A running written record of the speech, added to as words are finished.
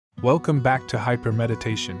Welcome back to Hyper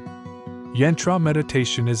Meditation. Yantra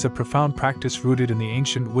meditation is a profound practice rooted in the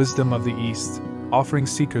ancient wisdom of the East, offering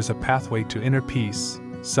seekers a pathway to inner peace,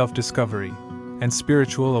 self-discovery, and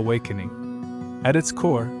spiritual awakening. At its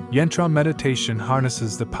core, Yantra meditation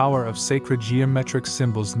harnesses the power of sacred geometric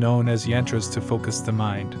symbols known as yantras to focus the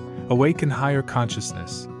mind, awaken higher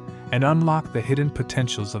consciousness, and unlock the hidden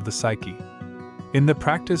potentials of the psyche. In the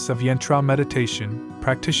practice of Yantra meditation,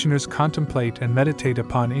 practitioners contemplate and meditate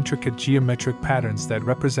upon intricate geometric patterns that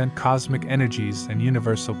represent cosmic energies and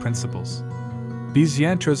universal principles. These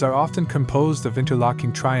yantras are often composed of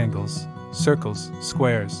interlocking triangles, circles,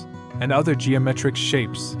 squares, and other geometric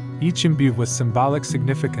shapes, each imbued with symbolic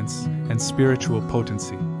significance and spiritual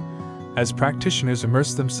potency. As practitioners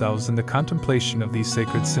immerse themselves in the contemplation of these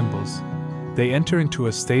sacred symbols, they enter into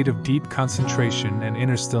a state of deep concentration and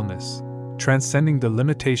inner stillness, transcending the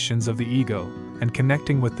limitations of the ego and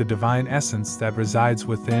connecting with the divine essence that resides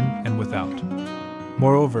within and without.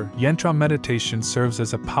 Moreover, Yantra meditation serves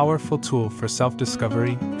as a powerful tool for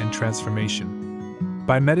self-discovery and transformation.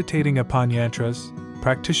 By meditating upon yantras,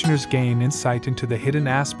 practitioners gain insight into the hidden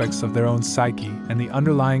aspects of their own psyche and the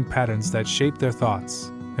underlying patterns that shape their thoughts,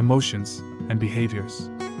 emotions, and behaviors.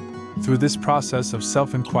 Through this process of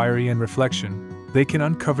self-inquiry and reflection, they can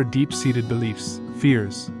uncover deep-seated beliefs,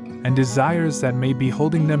 fears, and desires that may be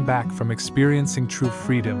holding them back from experiencing true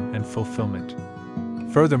freedom and fulfillment.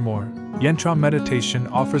 Furthermore, Yantra meditation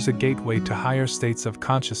offers a gateway to higher states of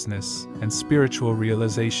consciousness and spiritual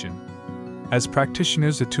realization. As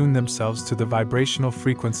practitioners attune themselves to the vibrational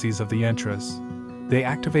frequencies of the yantras, they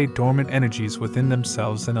activate dormant energies within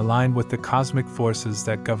themselves and align with the cosmic forces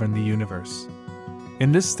that govern the universe.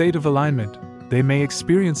 In this state of alignment, they may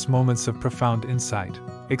experience moments of profound insight,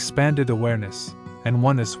 expanded awareness, and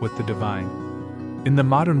oneness with the divine. In the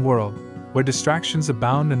modern world, where distractions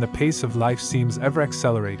abound and the pace of life seems ever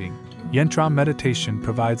accelerating, Yantra meditation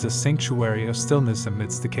provides a sanctuary of stillness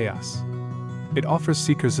amidst the chaos. It offers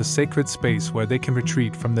seekers a sacred space where they can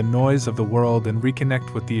retreat from the noise of the world and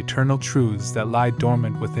reconnect with the eternal truths that lie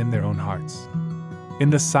dormant within their own hearts.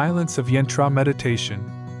 In the silence of Yantra meditation,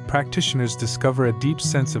 practitioners discover a deep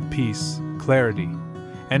sense of peace, clarity,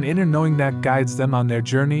 and inner knowing that guides them on their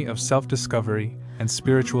journey of self-discovery and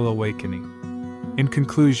spiritual awakening. In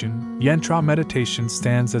conclusion, Yantra meditation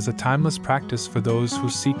stands as a timeless practice for those who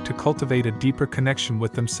seek to cultivate a deeper connection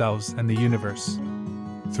with themselves and the universe.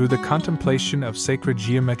 Through the contemplation of sacred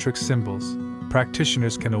geometric symbols,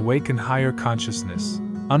 practitioners can awaken higher consciousness,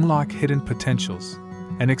 unlock hidden potentials,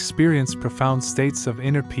 and experience profound states of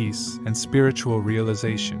inner peace and spiritual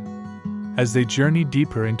realization. As they journey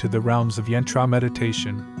deeper into the realms of Yantra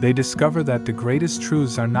meditation, they discover that the greatest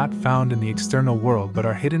truths are not found in the external world but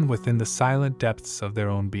are hidden within the silent depths of their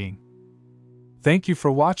own being. Thank you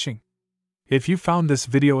for watching. If you found this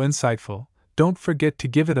video insightful, don't forget to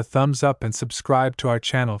give it a thumbs up and subscribe to our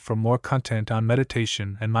channel for more content on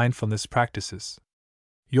meditation and mindfulness practices.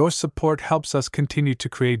 Your support helps us continue to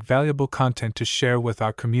create valuable content to share with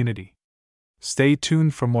our community. Stay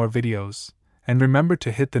tuned for more videos, and remember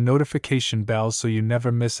to hit the notification bell so you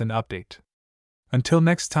never miss an update. Until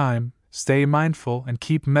next time, stay mindful and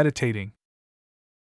keep meditating.